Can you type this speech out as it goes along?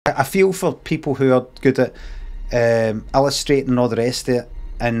I feel for people who are good at illustrating and all the rest of it,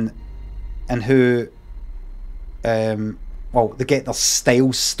 and who well, they get their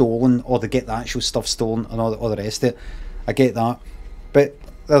style stolen, or they get the actual stuff stolen, and all the rest of it. I get that, but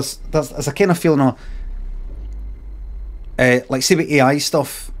there's a kind of feeling of like, say with AI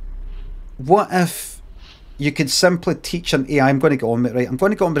stuff, what if you could simply teach an AI? I'm going to get on with it, right? I'm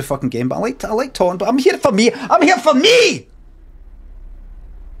going to get on with the fucking game, but I like talking, but I'm here for me. I'm here for me.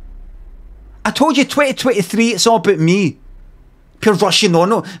 I told you 2023, it's all about me. People rushing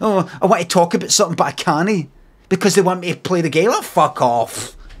on, oh, I want to talk about something, but I can't, because they want me to play the game. Oh, fuck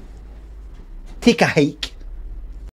off. Take a hike.